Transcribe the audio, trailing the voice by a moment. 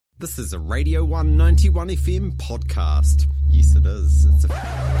This is a Radio 191 FM podcast. Yes, it is. It's a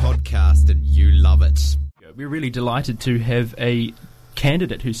podcast and you love it. We're really delighted to have a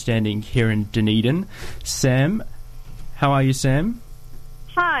candidate who's standing here in Dunedin. Sam, how are you, Sam?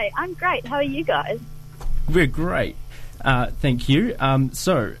 Hi, I'm great. How are you guys? We're great. Thank you.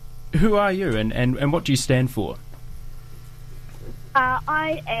 So, who are you and what do you stand for?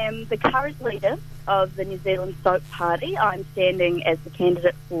 I am the current leader of the New Zealand Soap Party. I'm standing as the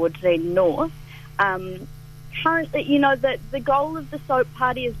candidate for Dunedin North. Currently, you know, the goal of the Soap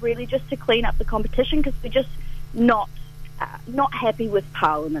Party is really just to clean up the competition because we're just not happy with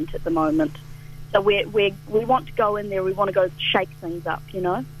Parliament at the moment. So we want to go in there, we want to go shake things up, you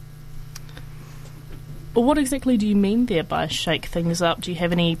know. But what exactly do you mean there by shake things up? Do you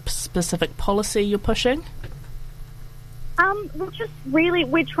have any specific policy you're pushing?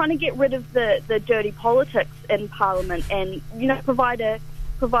 We're trying to get rid of the dirty politics in Parliament and, you know, provide a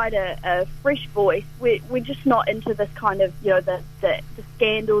fresh voice. We're just not into this kind of, you know, the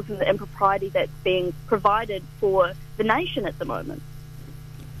scandals and the impropriety that's being provided for the nation at the moment.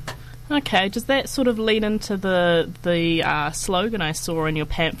 Okay, does that sort of lead into the slogan I saw in your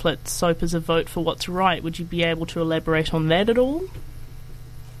pamphlet, "Soap is a vote for what's right"? Would you be able to elaborate on that at all?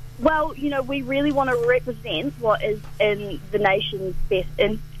 Well, you know, we really want to represent what is in the nation's best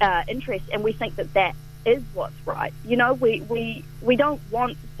interest, and we think that is what's right. You know, we don't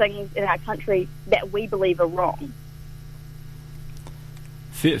want things in our country that we believe are wrong.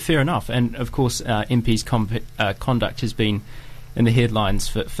 Fair enough. And, of course, MP's conduct has been in the headlines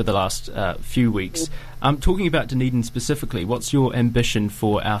for the last few weeks. Talking about Dunedin specifically, what's your ambition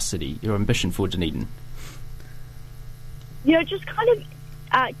for our city, your ambition for Dunedin? You know, just kind of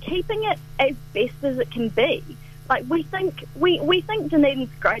keeping it as best as it can be. Like, we think Dunedin's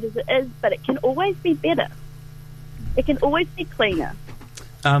great as it is, but it can always be better. It can always be cleaner.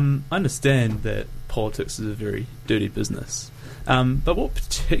 I understand that politics is a very dirty business, but what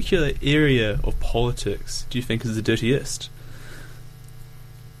particular area of politics do you think is the dirtiest?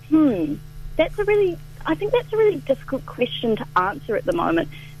 I think that's a really difficult question to answer at the moment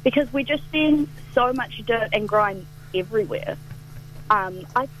because we're just seeing so much dirt and grime everywhere.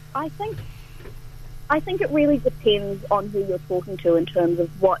 I think it really depends on who you're talking to in terms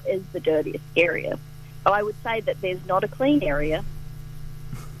of what is the dirtiest area. So I would say that there's not a clean area.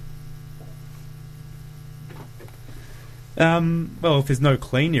 Well, if there's no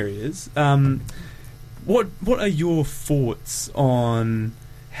clean areas, what are your thoughts on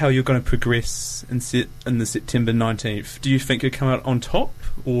how you're going to progress in the September 19th? Do you think you'll come out on top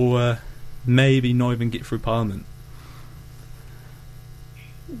or maybe not even get through Parliament?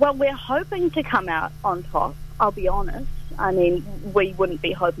 Well, we're hoping to come out on top, I'll be honest. I mean, we wouldn't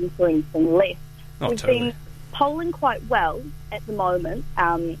be hoping for anything less. We've been polling quite well at the moment.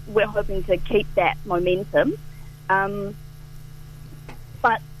 We're hoping to keep that momentum. But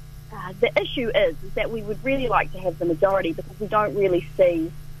the issue is that we would really like to have the majority because we don't really see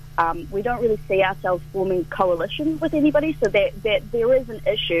ourselves forming a coalition with anybody. So that there is an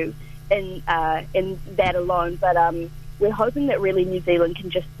issue in that alone. But we're hoping that really New Zealand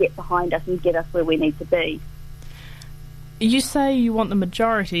can just get behind us and get us where we need to be. You say you want the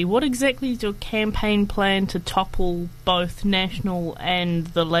majority. What exactly is your campaign plan to topple both National and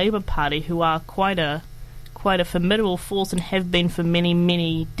the Labour Party, who are quite a formidable force and have been for many,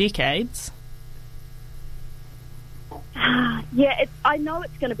 many decades? Yeah, I know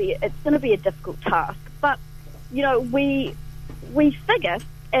it's going to be a difficult task, but you know we figure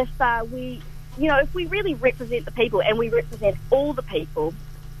if we really represent the people and we represent all the people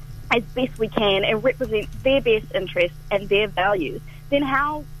as best we can and represent their best interests and their values, then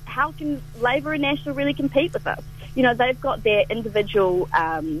how can Labour and National really compete with us? You know, they've got their individual,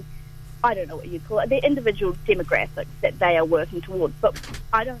 I don't know what you'd call it, their individual demographics that they are working towards. But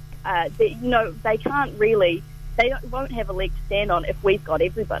they can't really, won't have a leg to stand on if we've got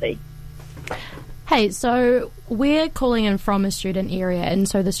everybody. Hey, so we're calling in from a student area, and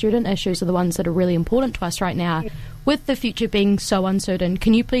so the student issues are the ones that are really important to us right now. With the future being so uncertain,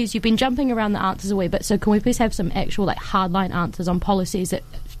 can you please, you've been jumping around the answers a wee bit, so can we please have some actual hardline answers on policies that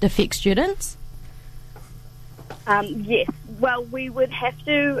affect students? Yes. Well, we would have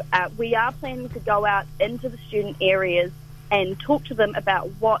to, we are planning to go out into the student areas and talk to them about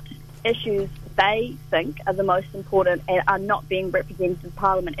what issues they think are the most important and are not being represented in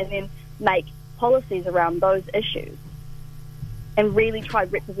Parliament, and then make policies around those issues and really try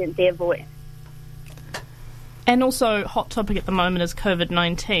to represent their voice. And also, hot topic at the moment is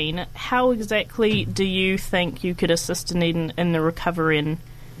COVID-19. How exactly do you think you could assist Dunedin in the recovery,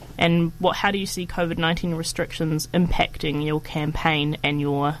 and how do you see COVID-19 restrictions impacting your campaign and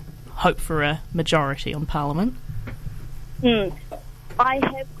your hope for a majority on Parliament?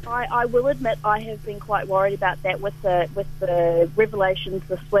 I will admit I have been quite worried about that with the revelations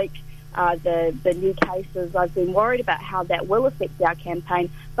this week, the new cases. I've been worried about how that will affect our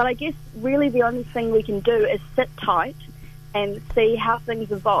campaign. But I guess really the only thing we can do is sit tight and see how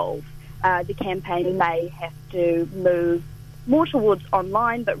things evolve. The campaign may have to move more towards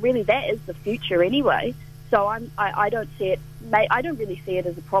online, but really that is the future anyway. So I don't see it. I don't really see it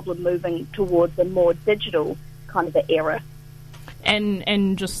as a problem moving towards a more digital kind of an era.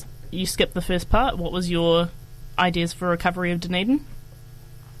 And just, you skipped the first part. What was your ideas for recovery of Dunedin?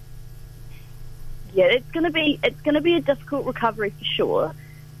 Yeah, it's going to be a difficult recovery for sure.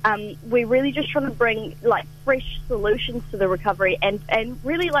 We're really just trying to bring like fresh solutions to the recovery and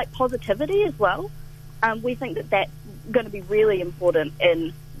really like positivity as well. We think that that's going to be really important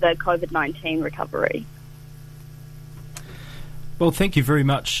in the COVID-19 recovery. Well, thank you very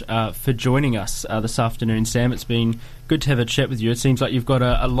much for joining us this afternoon, Sam. It's been good to have a chat with you. It seems like you've got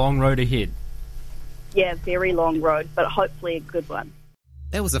a long road ahead. Yeah, very long road, but hopefully a good one.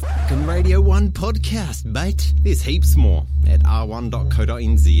 That was a fucking Radio 1 podcast, mate. There's heaps more at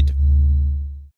r1.co.nz.